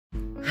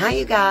Hi,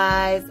 you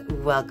guys.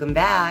 Welcome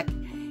back.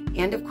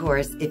 And of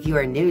course, if you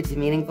are new to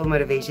Meaningful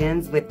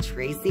Motivations with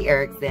Tracy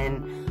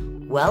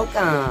Erickson,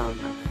 welcome.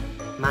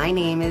 My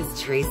name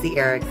is Tracy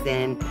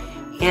Erickson,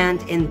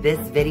 and in this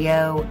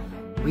video,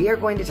 we are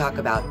going to talk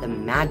about the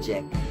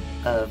magic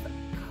of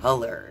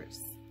colors.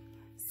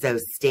 So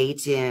stay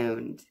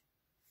tuned.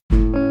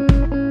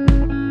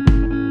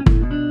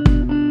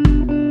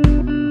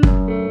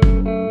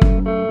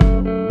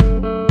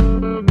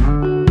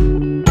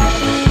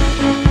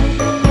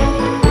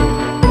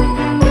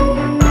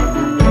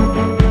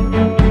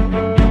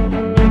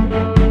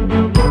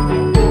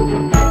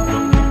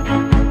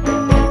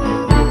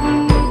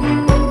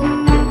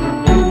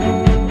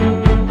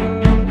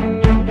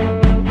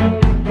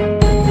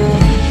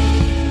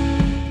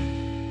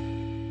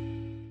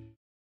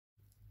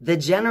 The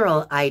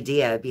general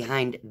idea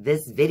behind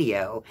this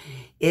video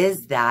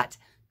is that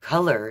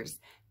colors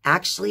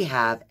actually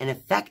have an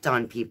effect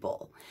on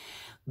people.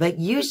 But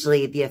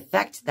usually the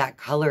effect that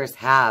colors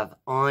have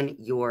on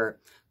your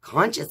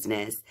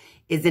consciousness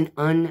is an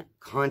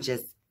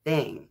unconscious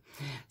thing.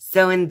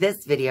 So in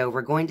this video,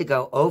 we're going to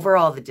go over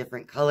all the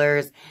different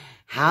colors,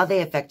 how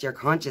they affect your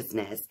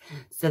consciousness,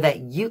 so that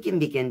you can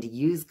begin to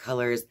use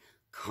colors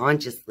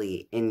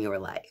consciously in your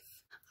life.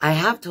 I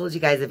have told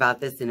you guys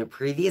about this in a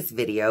previous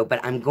video,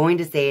 but I'm going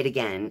to say it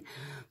again.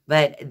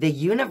 But the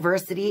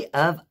University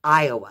of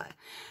Iowa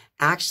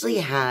actually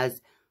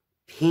has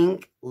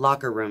pink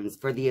locker rooms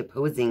for the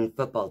opposing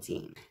football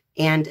team.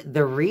 And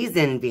the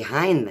reason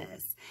behind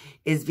this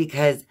is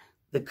because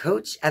the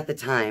coach at the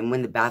time,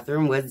 when the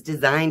bathroom was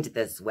designed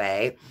this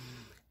way,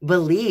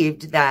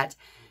 believed that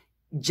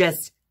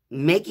just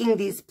making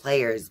these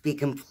players be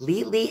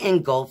completely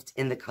engulfed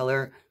in the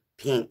color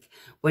pink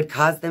would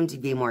cause them to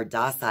be more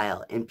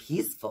docile and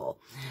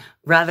peaceful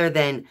rather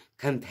than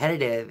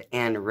competitive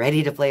and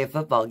ready to play a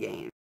football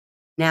game.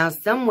 Now,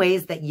 some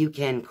ways that you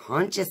can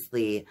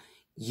consciously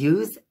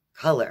use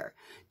color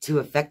to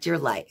affect your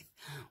life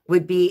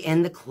would be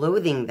in the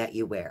clothing that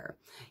you wear,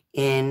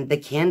 in the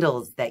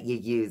candles that you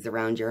use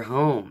around your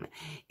home,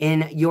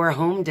 in your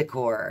home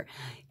decor.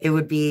 It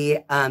would be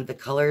the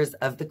colors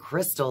of the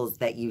crystals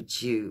that you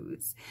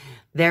choose.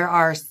 There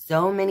are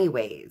so many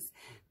ways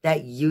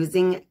that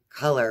using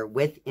color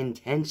with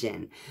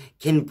intention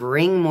can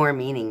bring more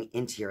meaning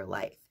into your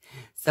life.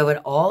 So it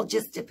all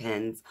just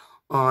depends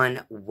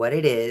on what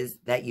it is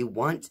that you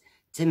want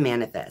to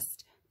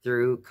manifest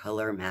through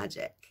color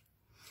magic.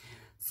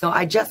 So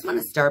I just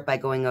want to start by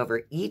going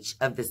over each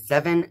of the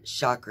 7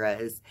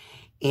 chakras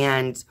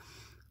and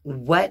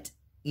what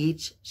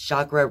each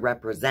chakra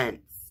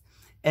represents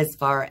as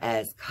far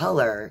as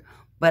color,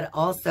 but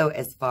also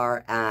as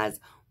far as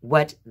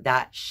what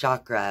that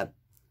chakra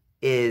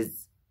is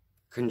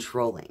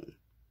controlling.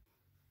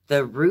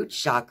 The root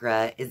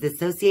chakra is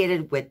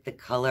associated with the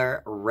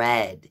color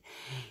red.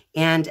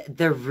 And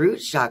the root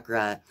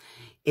chakra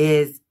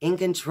is in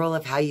control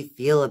of how you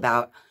feel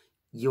about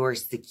your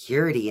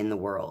security in the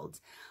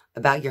world,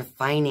 about your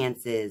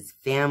finances,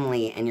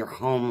 family, and your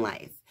home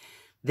life.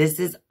 This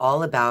is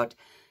all about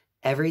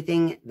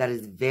everything that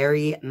is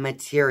very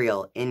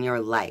material in your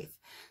life.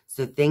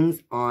 So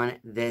things on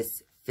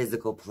this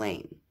physical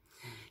plane.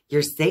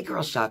 Your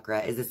sacral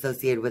chakra is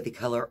associated with the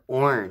color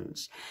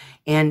orange.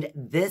 And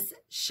this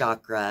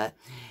chakra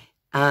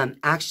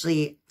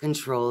actually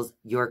controls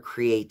your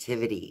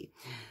creativity.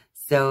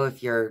 So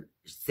if your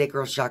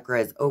sacral chakra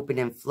is open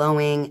and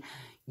flowing,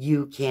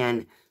 you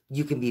can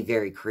be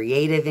very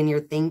creative in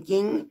your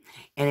thinking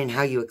and in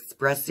how you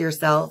express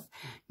yourself.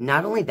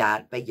 Not only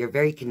that, but you're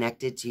very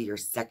connected to your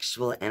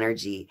sexual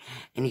energy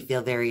and you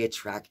feel very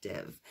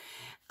attractive.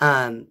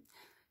 And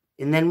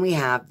then we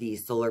have the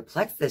solar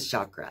plexus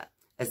chakra,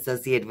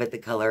 associated with the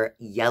color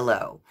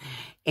yellow.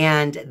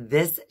 And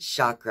this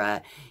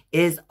chakra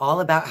is all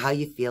about how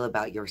you feel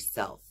about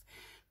yourself.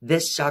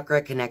 This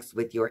chakra connects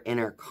with your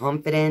inner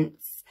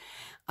confidence.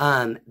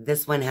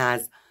 This one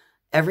has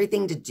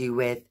everything to do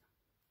with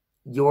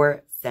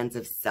your sense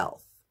of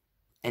self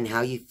and how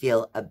you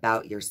feel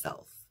about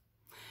yourself.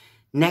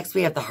 Next,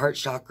 we have the heart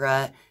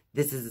chakra.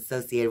 This is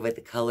associated with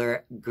the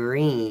color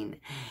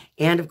green.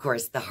 And of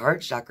course, the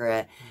heart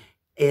chakra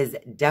is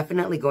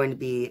definitely going to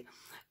be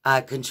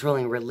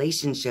controlling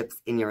relationships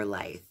in your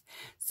life.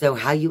 So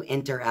how you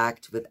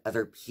interact with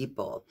other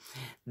people.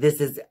 This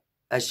is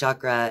a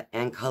chakra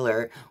and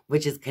color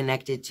which is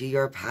connected to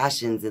your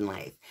passions in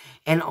life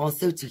and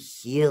also to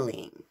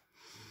healing.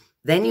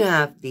 Then you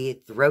have the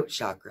throat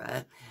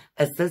chakra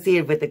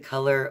associated with the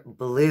color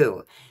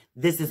blue.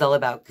 This is all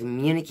about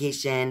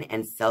communication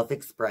and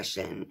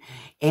self-expression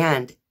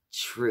and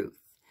truth.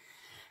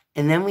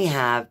 And then we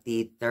have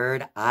the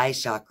third eye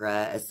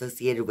chakra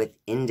associated with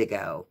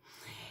indigo.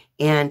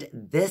 And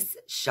this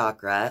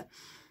chakra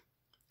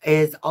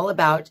is all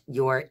about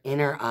your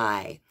inner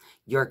eye,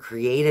 your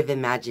creative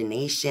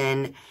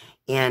imagination,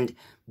 and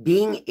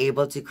being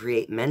able to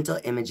create mental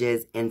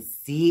images and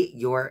see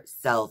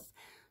yourself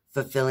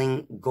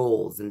fulfilling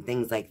goals and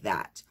things like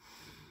that.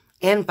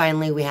 And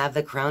finally, we have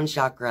the crown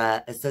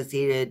chakra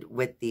associated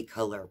with the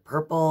color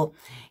purple.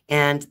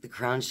 And the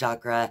crown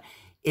chakra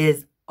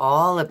is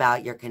all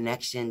about your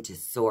connection to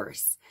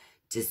source,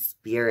 to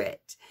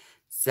spirit.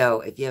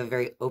 So if you have a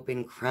very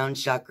open crown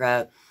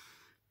chakra,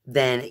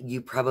 then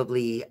you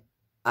probably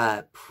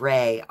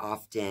pray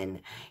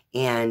often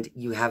and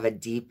you have a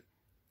deep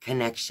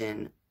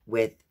connection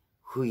with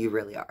who you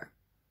really are.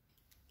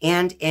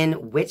 And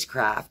in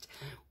witchcraft,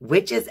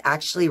 witches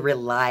actually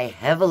rely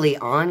heavily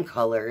on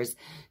colors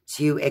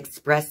to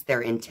express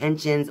their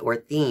intentions or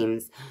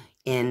themes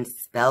in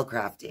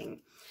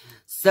spellcrafting.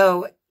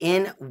 So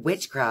in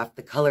witchcraft,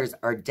 the colors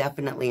are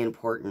definitely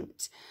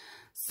important.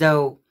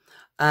 So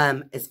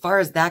as far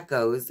as that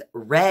goes,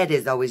 red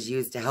is always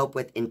used to help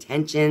with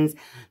intentions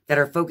that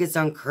are focused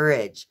on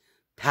courage,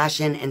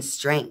 passion, and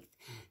strength.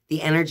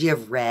 The energy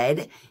of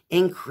red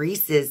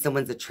increases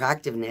someone's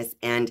attractiveness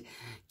and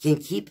can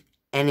keep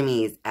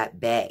enemies at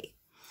bay.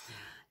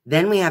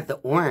 Then we have the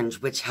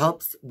orange, which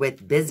helps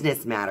with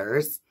business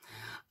matters,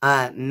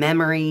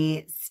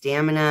 memory,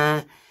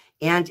 stamina,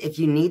 and if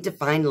you need to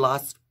find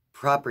lost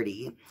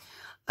property,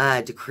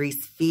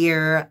 decrease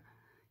fear,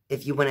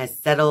 if you want to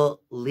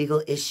settle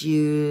legal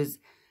issues,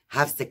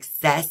 have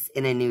success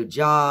in a new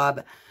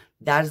job,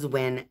 that is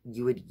when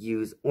you would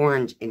use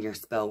orange in your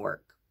spell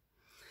work.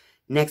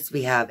 Next,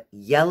 we have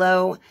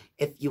yellow.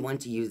 If you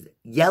want to use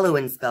yellow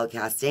in spell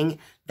casting,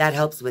 that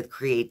helps with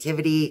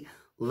creativity,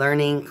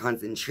 learning,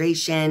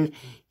 concentration,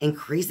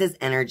 increases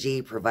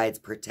energy, provides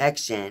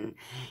protection.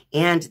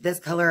 And this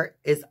color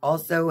is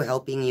also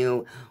helping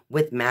you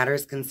with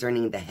matters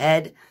concerning the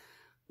head,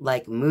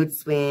 like mood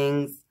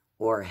swings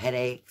or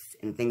headaches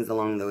and things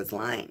along those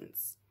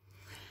lines.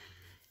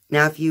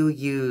 Now, if you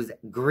use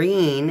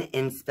green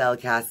in spell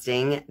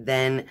casting,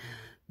 then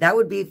that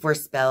would be for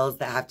spells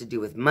that have to do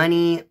with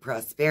money,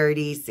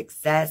 prosperity,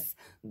 success,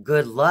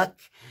 good luck.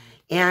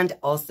 And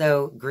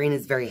also green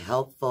is very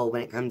helpful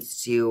when it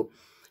comes to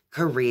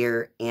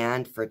career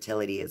and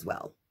fertility as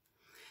well.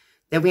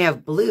 Then we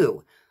have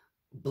blue.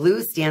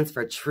 Blue stands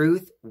for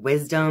truth,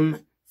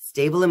 wisdom,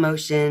 stable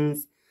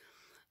emotions.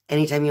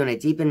 Anytime you want to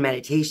deepen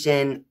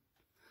meditation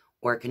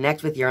or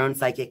connect with your own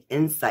psychic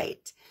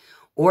insight,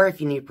 or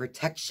if you need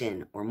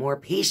protection or more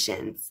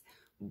patience,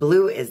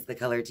 blue is the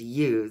color to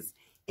use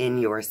in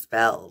your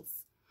spells.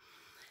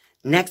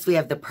 Next, we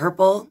have the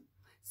purple.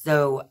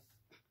 So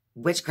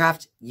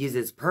witchcraft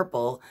uses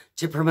purple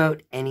to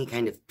promote any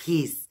kind of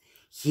peace,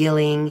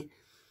 healing,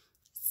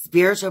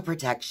 spiritual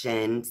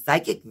protection,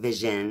 psychic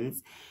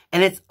visions,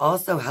 and it's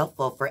also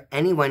helpful for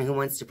anyone who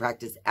wants to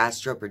practice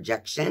astral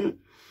projection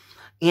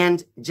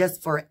and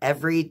just for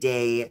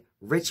everyday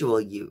ritual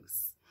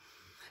use.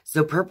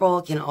 So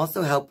purple can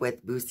also help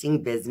with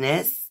boosting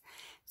business,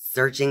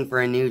 searching for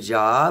a new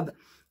job,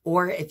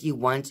 or if you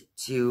want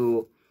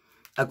to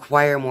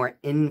acquire more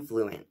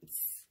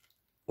influence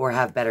or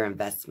have better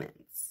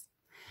investments.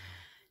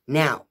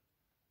 Now,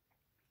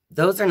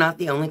 those are not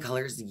the only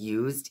colors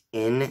used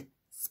in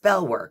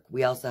spell work.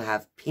 We also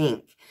have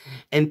pink,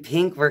 and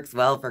pink works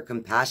well for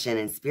compassion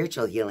and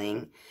spiritual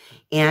healing,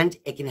 and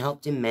it can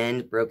help to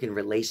mend broken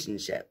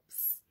relationships.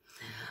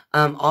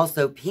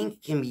 Also,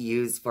 pink can be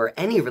used for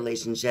any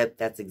relationship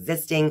that's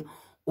existing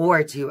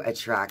or to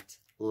attract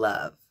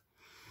love.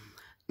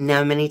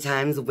 Now, many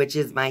times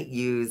witches might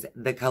use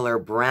the color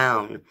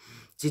brown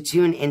to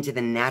tune into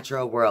the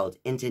natural world,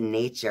 into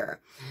nature.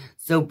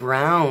 So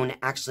brown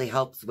actually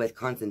helps with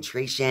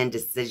concentration,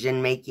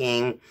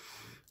 decision-making,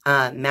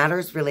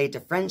 matters related to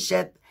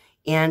friendship,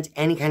 and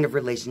any kind of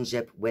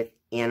relationship with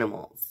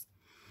animals.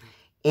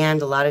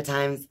 And a lot of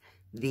times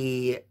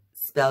the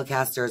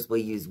spellcasters will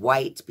use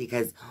white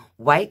because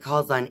white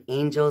calls on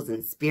angels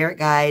and spirit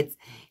guides.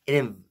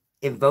 It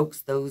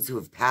invokes those who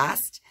have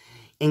passed,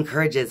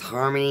 encourages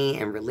harmony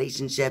in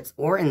relationships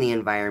or in the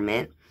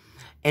environment.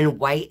 And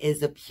white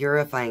is a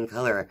purifying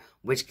color,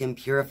 which can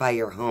purify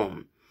your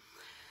home.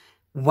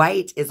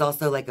 White is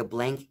also like a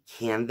blank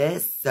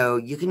canvas, so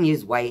you can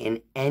use white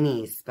in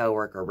any spell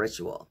work or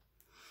ritual.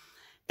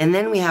 And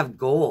then we have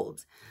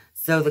gold.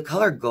 So the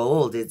color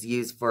gold is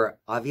used for,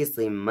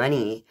 obviously,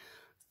 money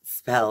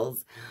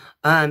spells.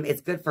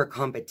 It's good for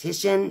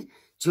competition,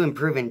 to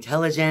improve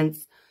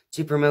intelligence,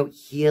 to promote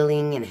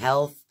healing and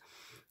health,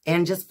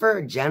 and just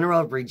for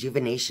general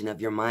rejuvenation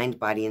of your mind,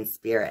 body, and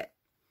spirit.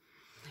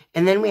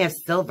 And then we have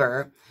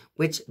silver,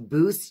 which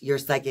boosts your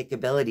psychic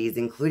abilities,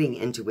 including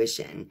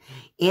intuition.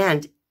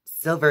 And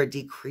silver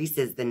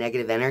decreases the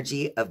negative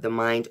energy of the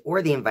mind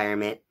or the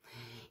environment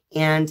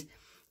and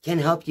can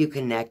help you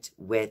connect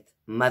with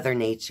Mother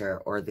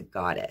Nature or the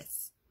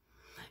goddess.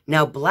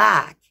 Now,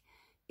 black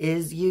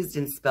is used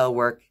in spell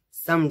work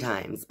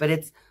sometimes, but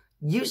it's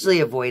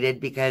usually avoided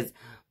because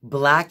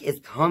black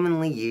is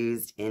commonly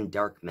used in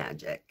dark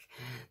magic.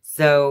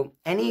 So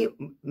any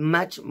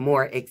much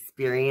more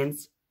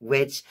experienced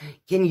witch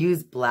can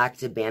use black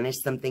to banish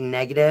something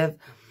negative.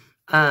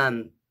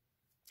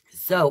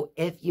 So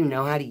if you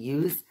know how to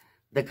use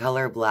the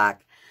color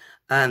black,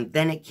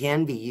 then it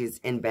can be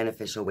used in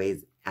beneficial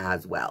ways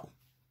as well.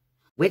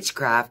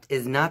 Witchcraft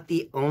is not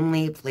the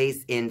only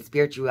place in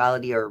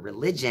spirituality or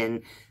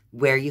religion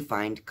where you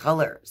find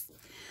colors.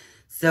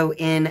 So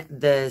in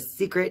The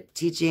Secret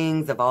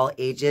Teachings of All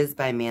Ages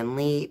by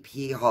Manly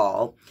P.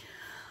 Hall,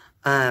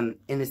 in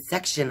a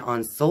section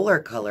on solar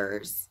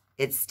colors,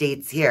 it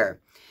states here,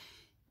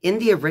 in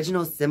the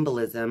original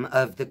symbolism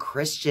of the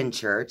Christian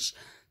church,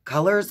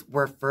 colors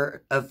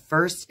were of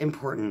first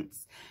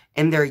importance,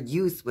 and their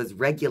use was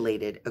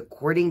regulated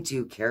according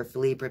to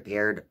carefully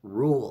prepared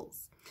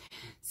rules.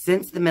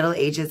 Since the Middle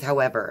Ages,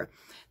 however,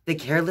 the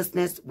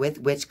carelessness with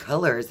which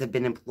colors have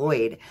been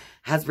employed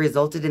has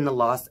resulted in the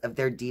loss of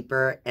their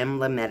deeper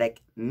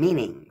emblematic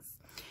meanings.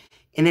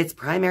 In its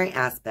primary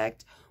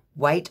aspect,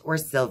 white or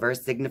silver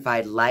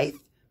signified life,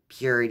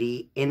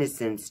 purity,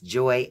 innocence,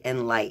 joy,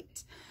 and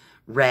light.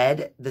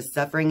 Red, the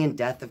suffering and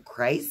death of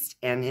Christ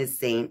and his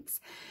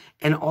saints,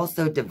 and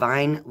also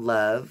divine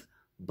love,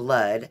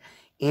 blood,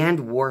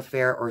 and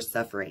warfare or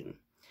suffering.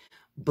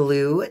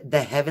 Blue,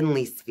 the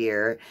heavenly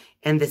sphere,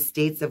 and the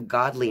states of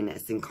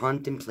godliness and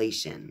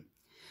contemplation.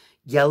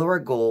 Yellow or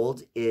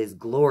gold is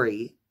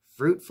glory,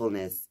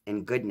 fruitfulness,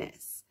 and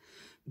goodness.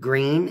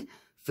 Green,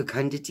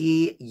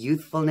 fecundity,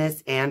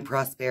 youthfulness, and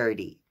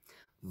prosperity.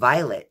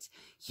 Violet,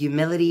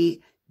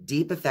 humility,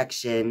 deep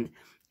affection,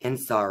 and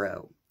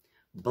sorrow.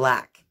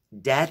 Black,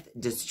 death,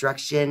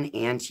 destruction,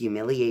 and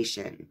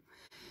humiliation.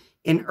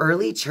 In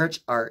early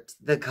church art,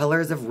 the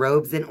colors of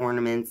robes and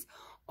ornaments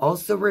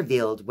also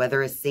revealed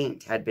whether a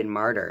saint had been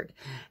martyred,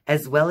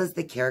 as well as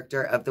the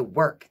character of the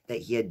work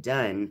that he had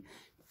done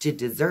to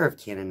deserve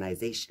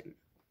canonization.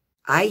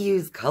 I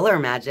use color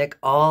magic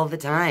all the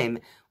time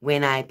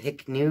when I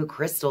pick new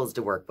crystals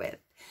to work with,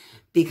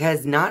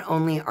 because not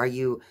only are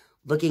you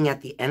looking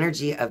at the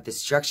energy of the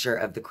structure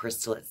of the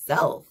crystal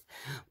itself,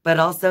 but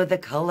also the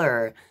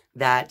color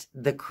that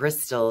the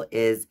crystal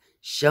is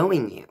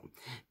showing you.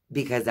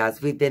 Because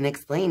as we've been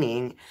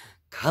explaining,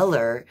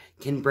 color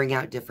can bring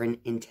out different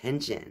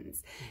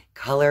intentions.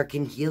 Color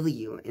can heal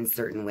you in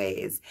certain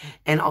ways.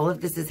 And all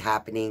of this is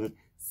happening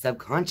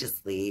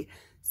subconsciously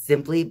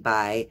simply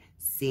by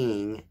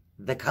seeing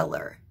the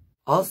color.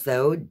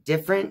 Also,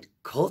 different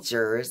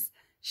cultures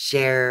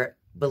share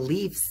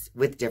beliefs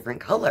with different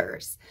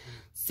colors.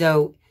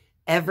 So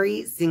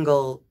every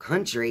single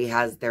country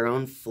has their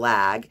own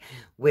flag,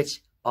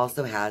 which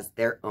also has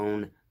their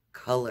own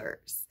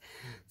colors.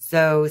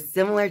 So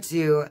similar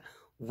to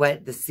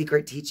what the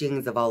Secret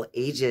Teachings of All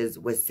Ages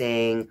was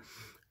saying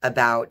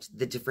about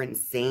the different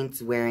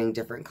saints wearing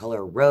different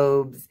color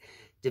robes,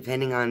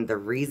 depending on the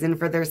reason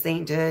for their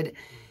sainthood,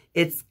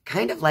 it's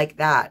kind of like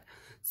that.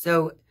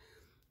 So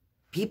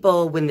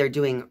people, when they're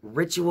doing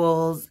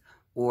rituals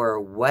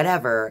or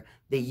whatever,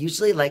 they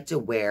usually like to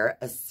wear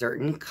a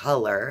certain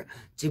color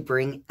to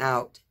bring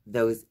out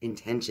those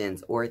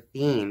intentions or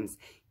themes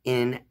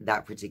in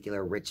that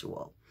particular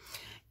ritual.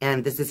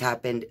 And this has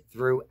happened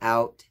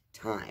throughout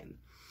time.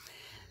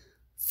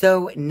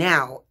 So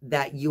now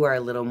that you are a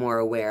little more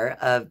aware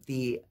of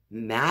the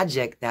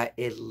magic that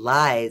it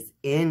lies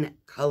in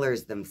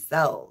colors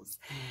themselves,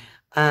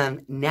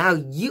 now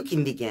you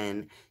can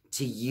begin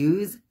to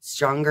use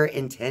stronger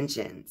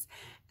intentions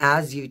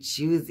as you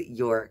choose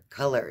your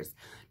colors,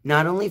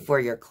 not only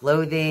for your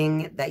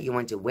clothing that you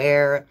want to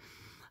wear,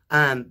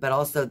 but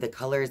also the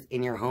colors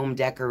in your home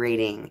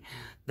decorating,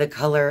 the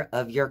color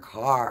of your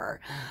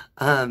car,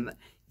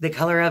 the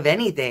color of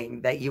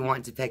anything that you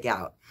want to pick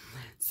out.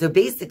 So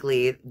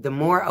basically, the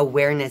more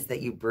awareness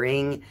that you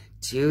bring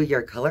to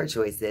your color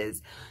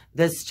choices,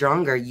 the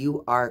stronger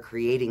you are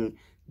creating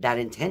that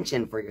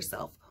intention for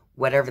yourself,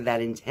 whatever that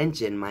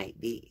intention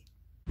might be.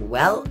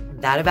 Well,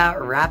 that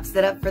about wraps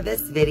it up for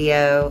this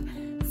video.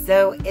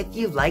 So if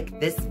you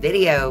like this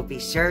video, be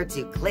sure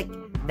to click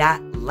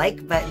that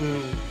like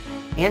button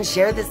and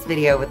share this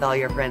video with all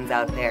your friends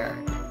out there.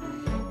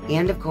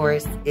 And of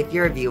course, if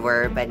you're a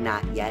viewer but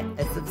not yet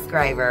a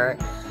subscriber,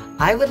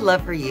 I would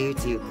love for you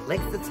to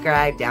click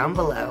subscribe down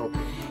below.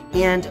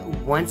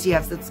 And once you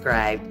have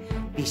subscribed,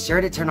 be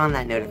sure to turn on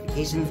that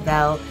notifications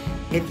bell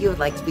if you would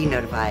like to be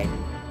notified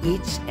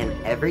each and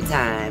every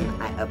time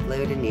I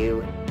upload a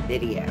new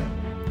video.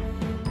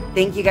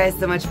 Thank you guys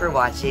so much for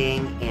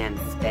watching and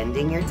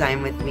spending your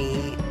time with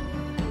me.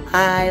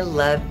 I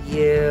love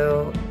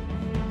you.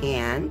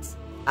 And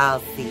I'll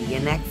see you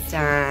next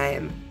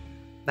time.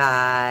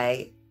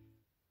 Bye.